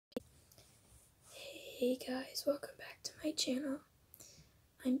Hey guys, welcome back to my channel.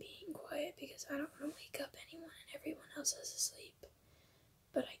 I'm being quiet because I don't want to wake up anyone and everyone else is asleep.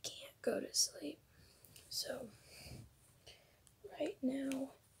 But I can't go to sleep. So, right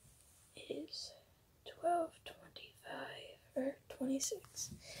now it is 12:25 or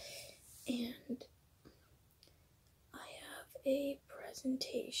 26. And I have a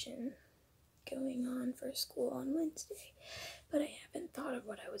presentation going on for school on Wednesday. But I haven't thought of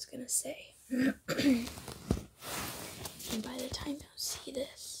what I was going to say. And by the time you'll see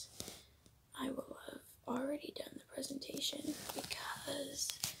this, I will have already done the presentation because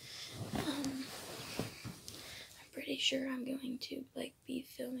I'm pretty sure I'm going to be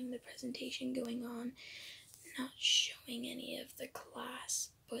filming the presentation going on, not showing any of the class,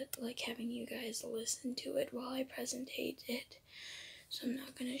 but having you guys listen to it while I presentate it. So I'm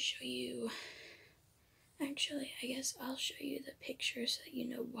not going to show you. Actually, I guess I'll show you the pictures so that you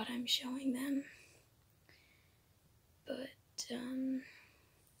know what I'm showing them. But,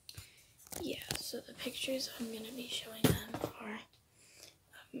 yeah, so the pictures I'm going to be showing them are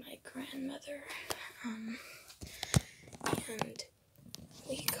of my grandmother, and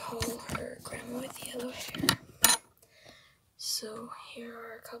we call her Grandma with Yellow Hair. So here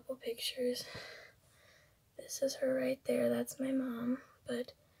are a couple pictures. This is her right there, that's my mom,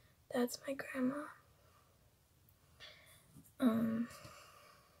 but that's my grandma.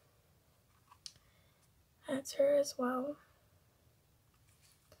 That's her as well.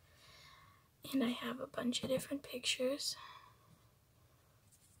 And I have a bunch of different pictures.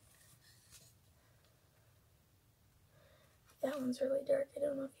 That one's really dark. I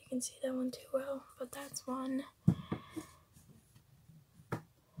don't know if you can see that one too well, but that's one.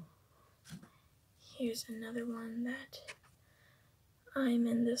 Here's another one that I'm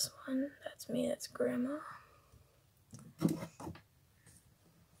in this one. That's me, that's Grandma.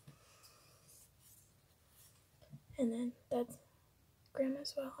 And then that's Grandma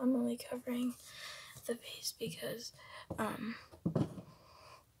as well. I'm only covering the face because I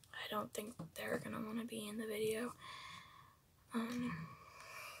don't think they're gonna want to be in the video.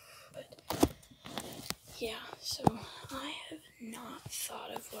 But yeah, so I have not thought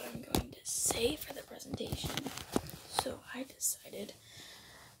of what I'm going to say for the presentation. So I decided,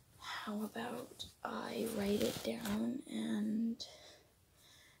 how about I write it down and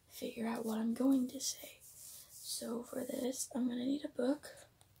figure out what I'm going to say. So for this, I'm gonna need a book.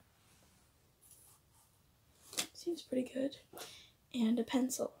 Seems pretty good. And a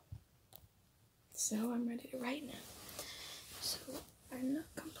pencil. So I'm ready to write now. So I'm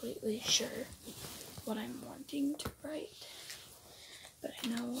not completely sure what I'm wanting to write, but I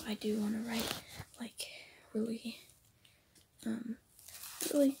know I do want to write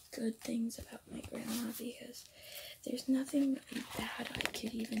really good things about my grandma, because there's nothing really bad I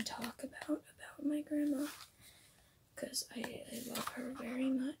could even talk about my grandma, because I love her very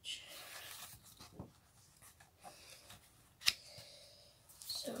much.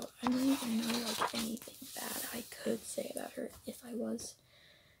 So I don't even know anything bad I could say about her if I was.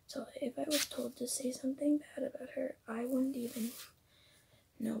 So if I was told to say something bad about her, I wouldn't even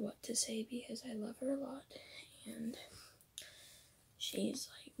know what to say, because I love her a lot, and she's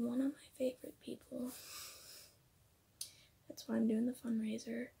one of my favorite people. That's why I'm doing the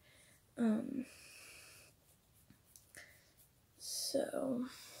fundraiser. So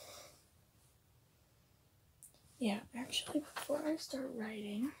yeah, actually before I start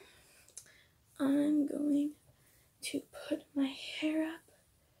writing, I'm going to put my hair up.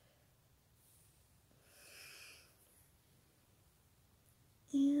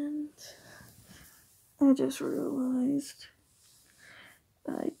 And I just realized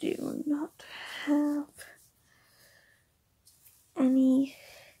I do not have any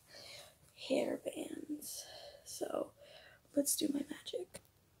hair bands. So let's do my magic.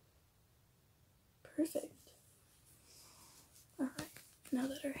 Perfect. Alright, now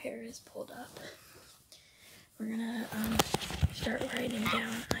that our hair is pulled up, we're gonna start writing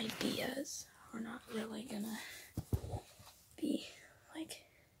down ideas. We're not really gonna be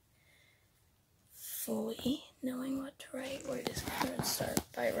fully knowing what to write. We're just gonna start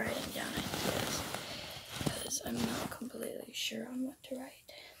by writing down ideas, because I'm not completely sure on what to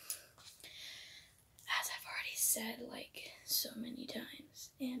write. As I've already said so many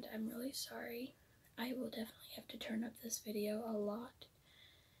times, and I'm really sorry. I will definitely have to turn up this video a lot.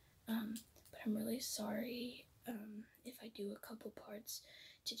 But I'm really sorry if I do a couple parts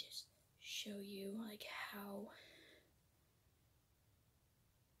to just show you how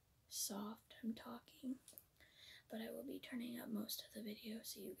soft I'm talking. But I will be turning up most of the video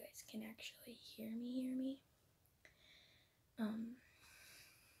so you guys can actually hear me.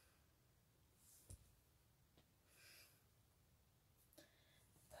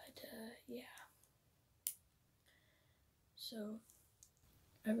 So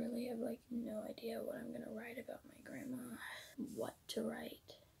I really have like no idea what I'm gonna write about my grandma, what to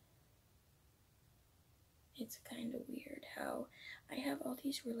write. It's kind of weird how I have all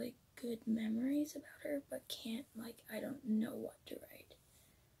these really good memories about her, but can't, like, I don't know what to write.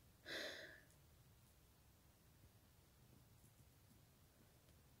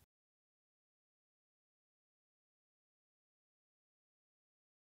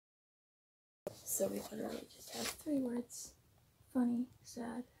 So we literally just have 3 words: funny,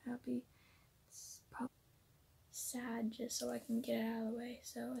 sad, happy. It's probably sad just so I can get it out of the way.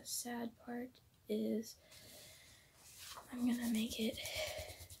 So a sad part is I'm gonna make it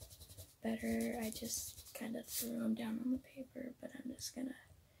better. I just kind of threw them down on the paper, but I'm just gonna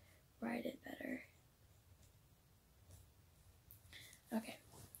write it better. Okay,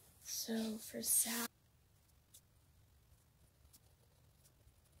 so for sad,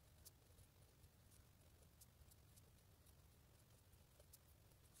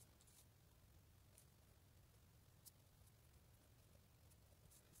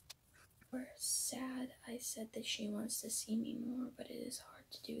 I said that she wants to see me more, but it is hard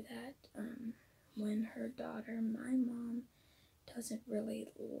to do that when her daughter, my mom, doesn't really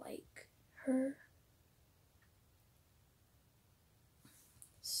like her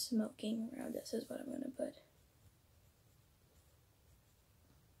smoking around us, is what I'm gonna put.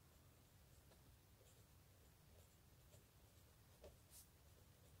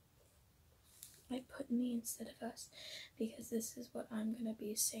 I put me instead of us because this is what I'm gonna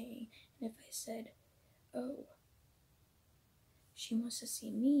be saying. And if I said, oh, she wants to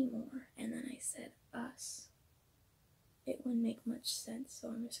see me more, and then I said us, it wouldn't make much sense. So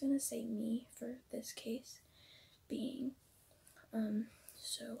I'm just gonna say me for this case being.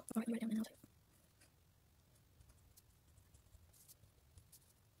 So I'll write down and I'll type.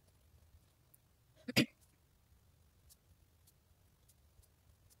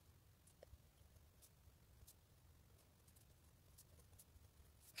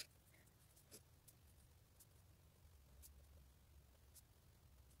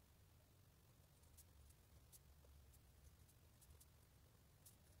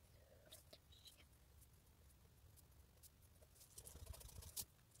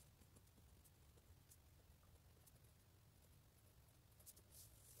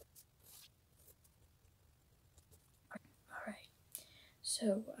 Alright,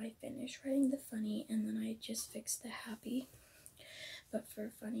 so I finished writing the funny and then I just fixed the happy. But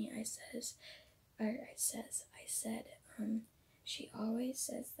for funny, I said, she always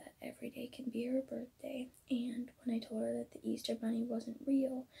says that every day can be her birthday. And when I told her that the Easter Bunny wasn't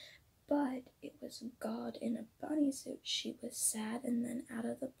real, but it was God in a bunny suit, she was sad and then out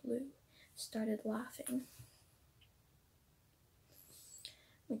of the blue started laughing.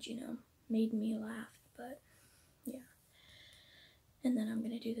 Which, made me laugh, but yeah. And then I'm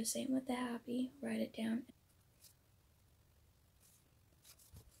gonna do the same with the happy, write it down.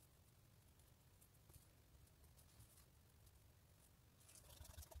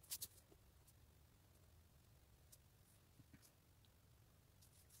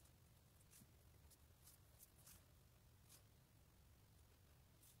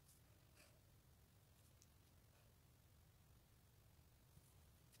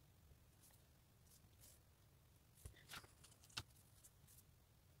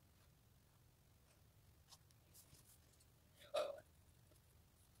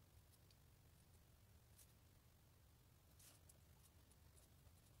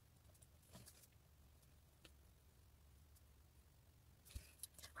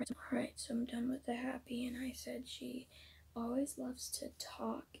 Alright, so I'm done with the happy, and I said she always loves to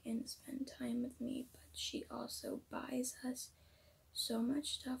talk and spend time with me, but she also buys us so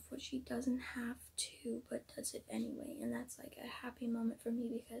much stuff which she doesn't have to, but does it anyway. And that's like a happy moment for me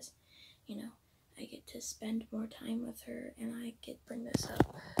because, I get to spend more time with her, and I get bring this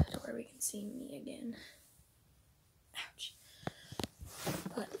up to where we can see me again. Ouch.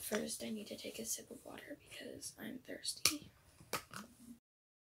 But first I need to take a sip of water because I'm thirsty.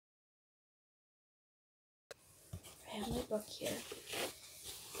 I have my book here,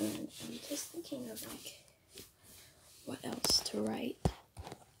 and I'm just thinking of what else to write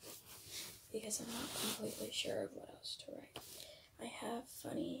because I'm not completely sure of what else to write. I have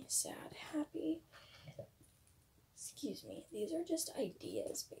funny, sad, happy. Excuse me, these are just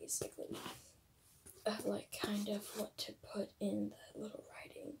ideas basically of kind of what to put in the little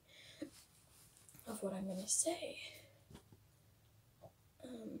writing of what I'm gonna say.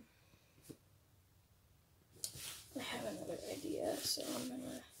 I have another idea, so I'm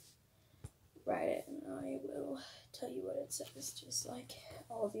gonna write it and I will tell you what it says, just like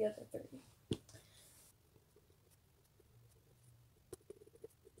all the other 30.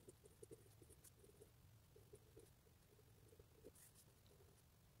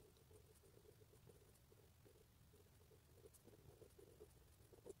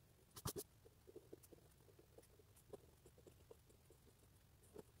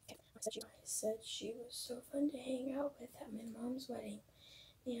 said she was so fun to hang out with at my mom's wedding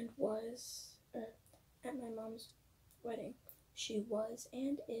and at my mom's wedding. She was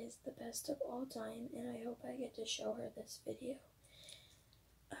and is the best of all time, and I hope I get to show her this video.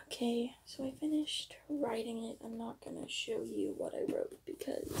 Okay, so I finished writing it. I'm not gonna show you what I wrote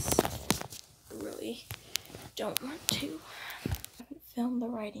because I really don't want to. I haven't filmed the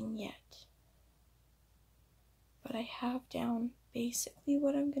writing yet, but I have down basically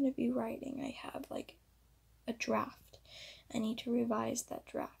what I'm gonna be writing. I have like a draft. I need to revise that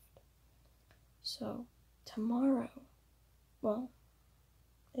draft. So tomorrow, well,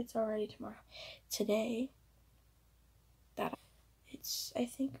 it's already tomorrow. Today, it's I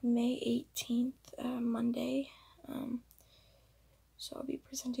think May 18th, Monday. So I'll be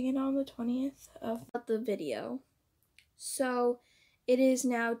presenting it on the 20th of the video. So it is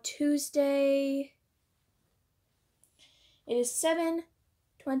now Tuesday. It is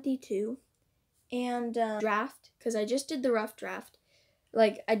 7:22, and draft, because I just did the rough draft.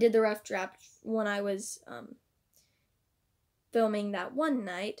 Like, I did the rough draft when I was filming that one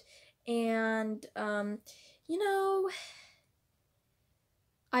night, and you know,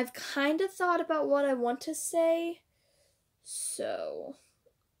 I've kind of thought about what I want to say. So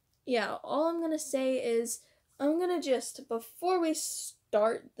yeah, all I'm gonna say is I'm gonna just, before we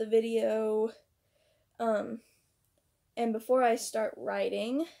start the video, and before I start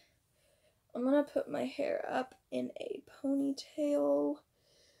writing, I'm gonna put my hair up in a ponytail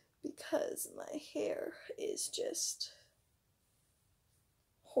because my hair is just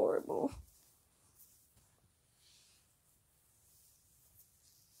horrible.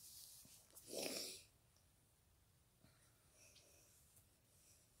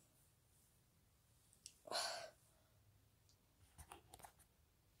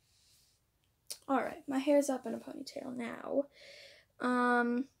 Alright, my hair's up in a ponytail now.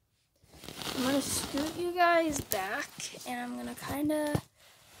 I'm gonna scoot you guys back, and I'm gonna kind of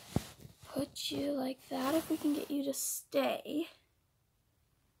put you like that if we can get you to stay.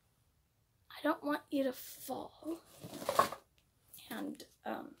 I don't want you to fall. And,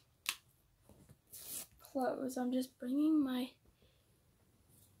 close. I'm just bringing my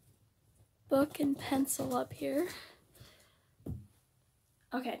book and pencil up here.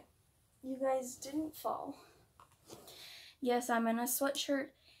 Okay, you guys didn't fall. Yes, I'm in a sweatshirt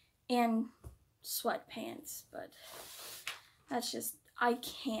and sweatpants, but that's just, I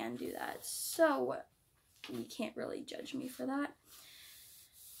can do that, so you can't really judge me for that.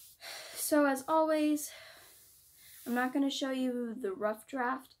 So as always, I'm not going to show you the rough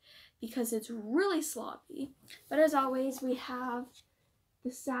draft because it's really sloppy, but as always, we have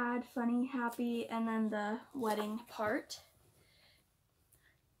the sad, funny, happy, and then the wedding part.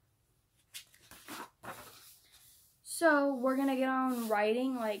 So we're gonna get on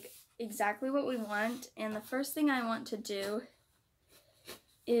writing like exactly what we want, and the first thing I want to do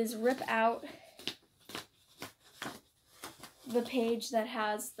is rip out the page that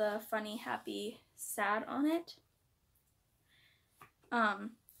has the funny, happy, sad on it,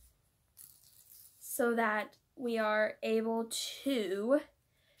 so that we are able to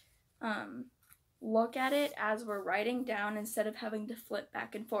look at it as we're writing down instead of having to flip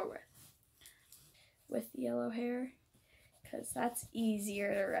back and forward with the yellow hair, because that's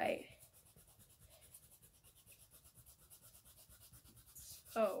easier to write.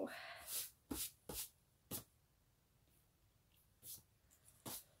 Oh.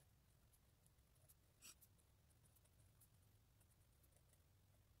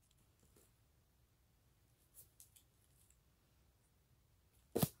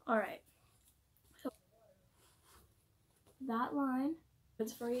 Alright. So that line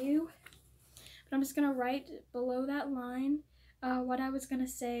is for you. But I'm just going to write below that line what I was going to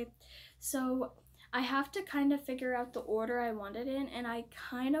say. So I have to kind of figure out the order I want it in, and I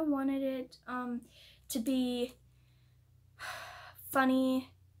kind of wanted it to be funny,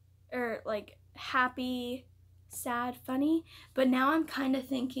 or like happy, sad, funny. But now I'm kind of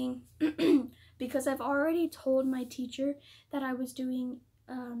thinking, because I've already told my teacher that I was doing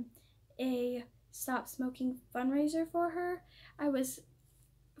a stop smoking fundraiser for her.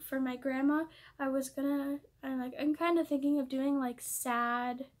 For my grandma, I'm kind of thinking of doing like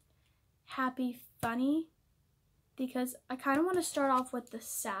sad, happy, funny, because I kind of want to start off with the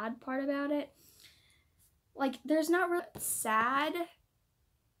sad part about it. Like, there's not really sad,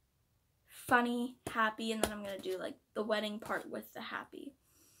 funny, happy, and then I'm going to do like the wedding part with the happy.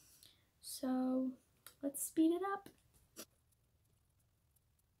 So let's speed it up.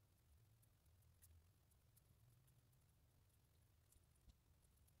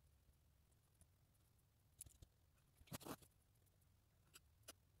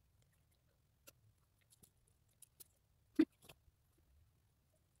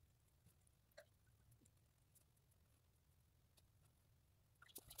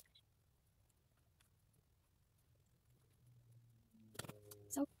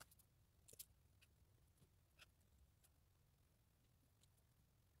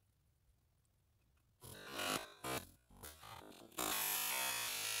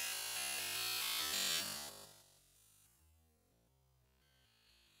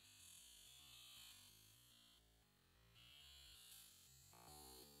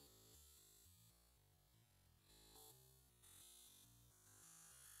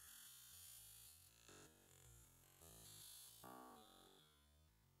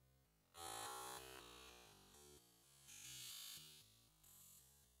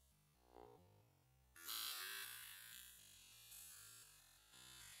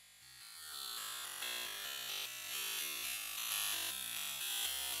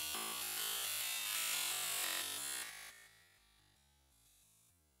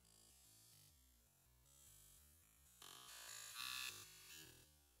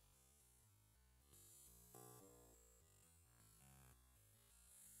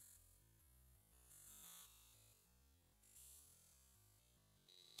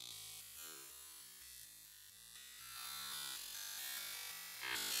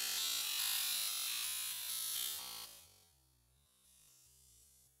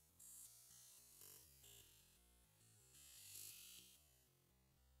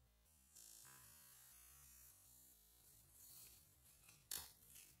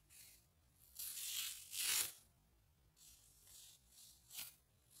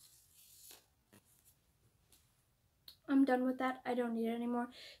 I'm done with that. I don't need it anymore.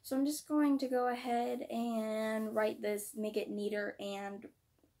 So I'm just going to go ahead and write this, make it neater, and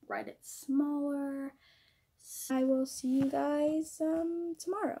write it smaller. So I will see you guys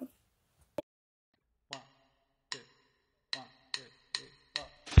tomorrow.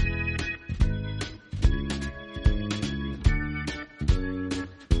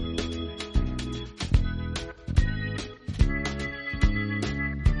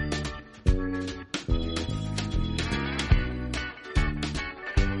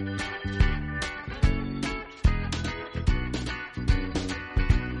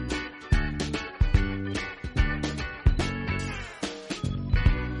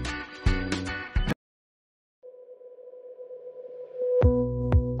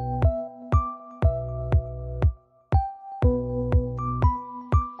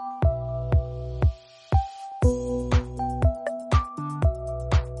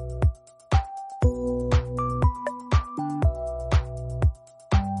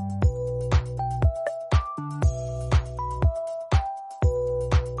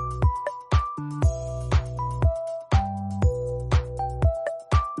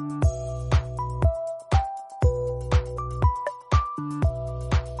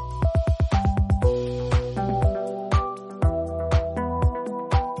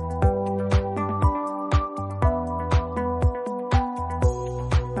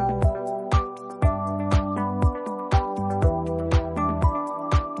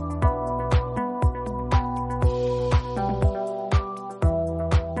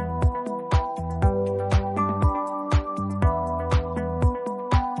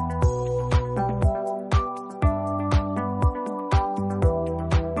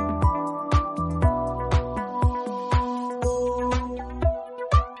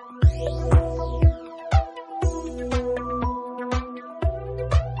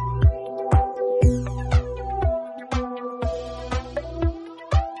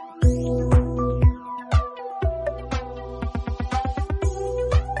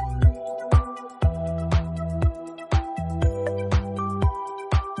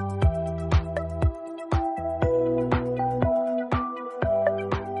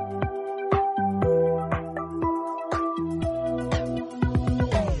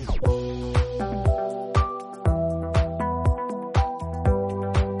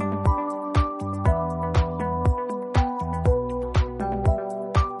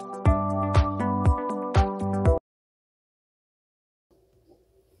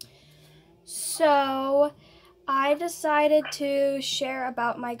 So I decided to share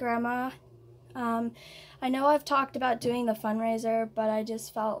about my grandma. I know I've talked about doing the fundraiser, but I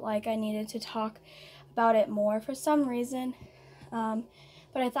just felt like I needed to talk about it more for some reason. But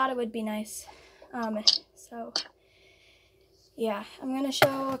I thought it would be nice. So yeah, I'm going to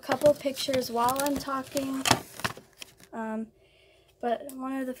show a couple pictures while I'm talking. But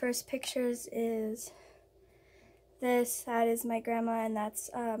one of the first pictures is this. That is my grandma, and that's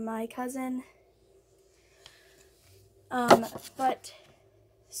my cousin.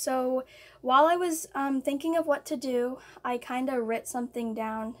 So while I was thinking of what to do, I kind of wrote something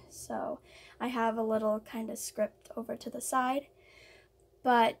down. So I have a little kind of script over to the side.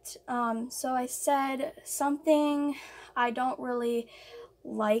 But so I said something I don't really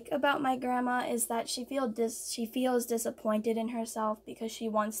like about my grandma is that she feels disappointed in herself because she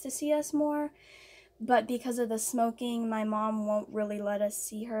wants to see us more. But because of the smoking, my mom won't really let us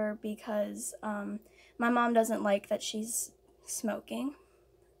see her because my mom doesn't like that she's smoking.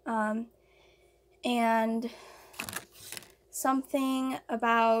 And something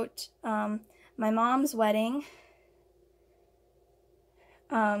about my mom's wedding.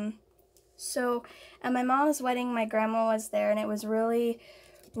 So at my mom's wedding, my grandma was there, and it was really,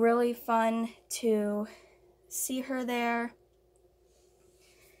 really fun to see her there.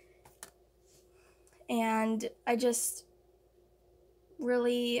 And I just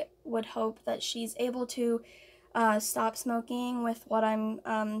really would hope that she's able to stop smoking with what I'm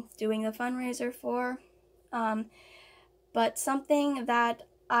doing the fundraiser for. But something that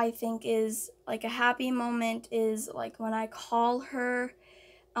I think is like a happy moment is like when I call her,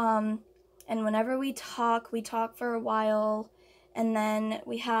 and whenever we talk for a while, and then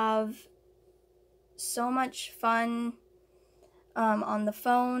we have so much fun on the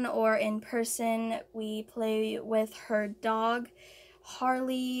phone or in person. We play with her dog,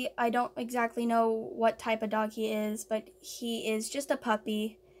 Harley. I don't exactly know what type of dog he is, but he is just a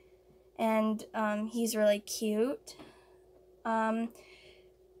puppy, and he's really cute.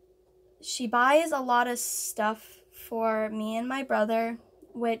 She buys a lot of stuff for me and my brother,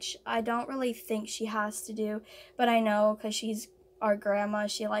 which I don't really think she has to do, but I know because she's our grandma,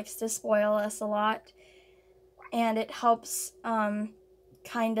 she likes to spoil us a lot. and it helps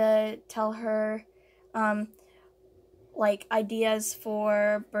kind of tell her like ideas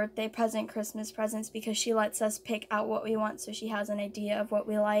for birthday present, Christmas presents, because she lets us pick out what we want, so she has an idea of what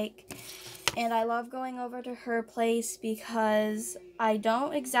we like. And I love going over to her place because I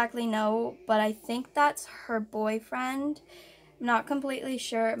don't exactly know, but I think that's her boyfriend. I'm not completely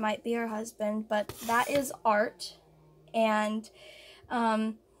sure, it might be her husband, but that is Art, and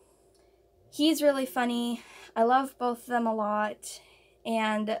he's really funny. I love both of them a lot.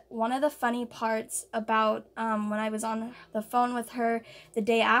 And one of the funny parts about when I was on the phone with her the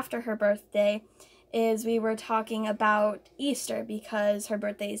day after her birthday is we were talking about Easter, because her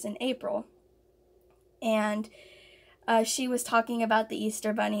birthday is in April. And she was talking about the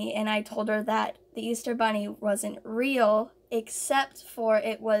Easter Bunny, and I told her that the Easter Bunny wasn't real, except for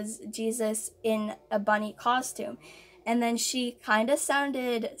it was Jesus in a bunny costume. And then she kind of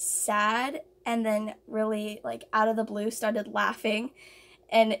sounded sad, and then really, like, out of the blue started laughing.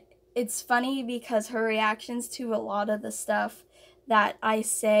 And it's funny because her reactions to a lot of the stuff that I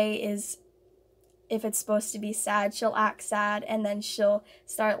say is, if it's supposed to be sad, she'll act sad and then she'll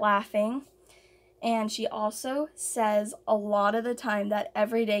start laughing. And she also says a lot of the time that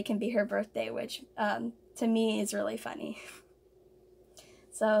every day can be her birthday, which to me is really funny.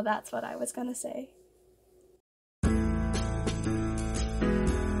 So that's what I was gonna say.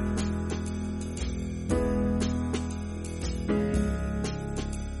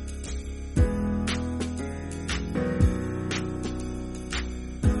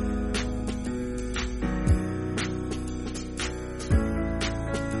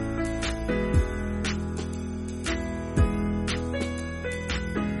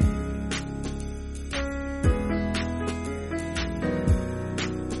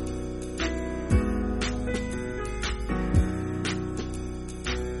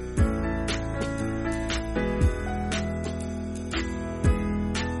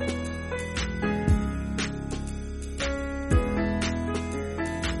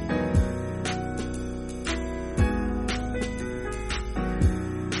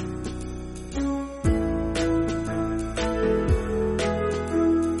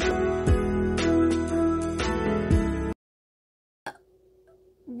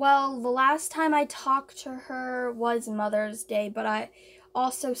 Well, the last time I talked to her was Mother's Day, but I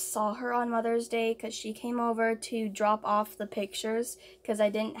also saw her on Mother's Day because she came over to drop off the pictures because I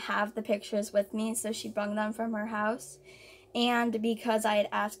didn't have the pictures with me, so she brought them from her house. And because I had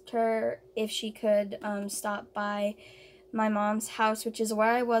asked her if she could stop by my mom's house, which is where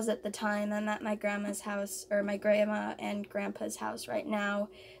I was at the time. I'm at my grandma's house, or my grandma and grandpa's house right now.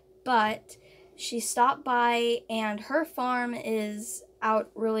 But she stopped by, and her farm is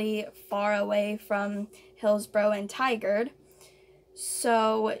out really far away from Hillsboro and Tigard.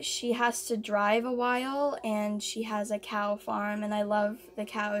 So she has to drive a while, and she has a cow farm, and I love the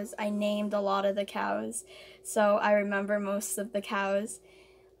cows. I named a lot of the cows, so I remember most of the cows.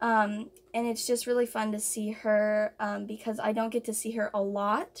 And it's just really fun to see her because I don't get to see her a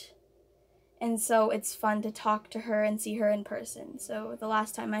lot. And so it's fun to talk to her and see her in person. So the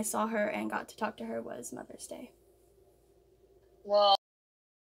last time I saw her and got to talk to her was Mother's Day. Well,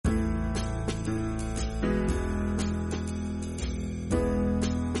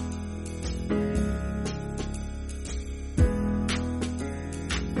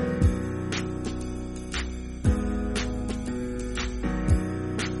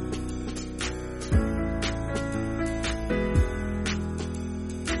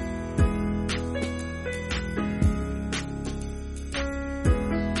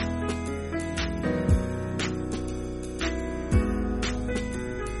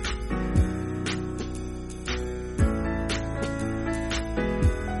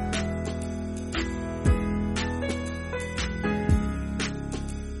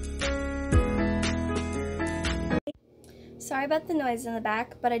 Sorry about the noise in the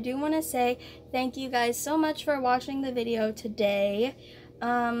back, but I do want to say thank you guys so much for watching the video today.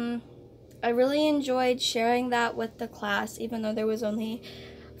 I really enjoyed sharing that with the class, even though there was only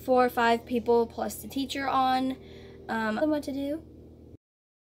 4 or 5 people plus the teacher on. What to do?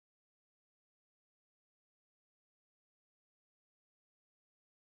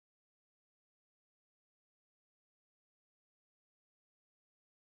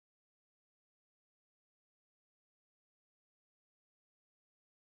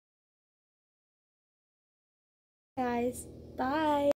 Guys, bye.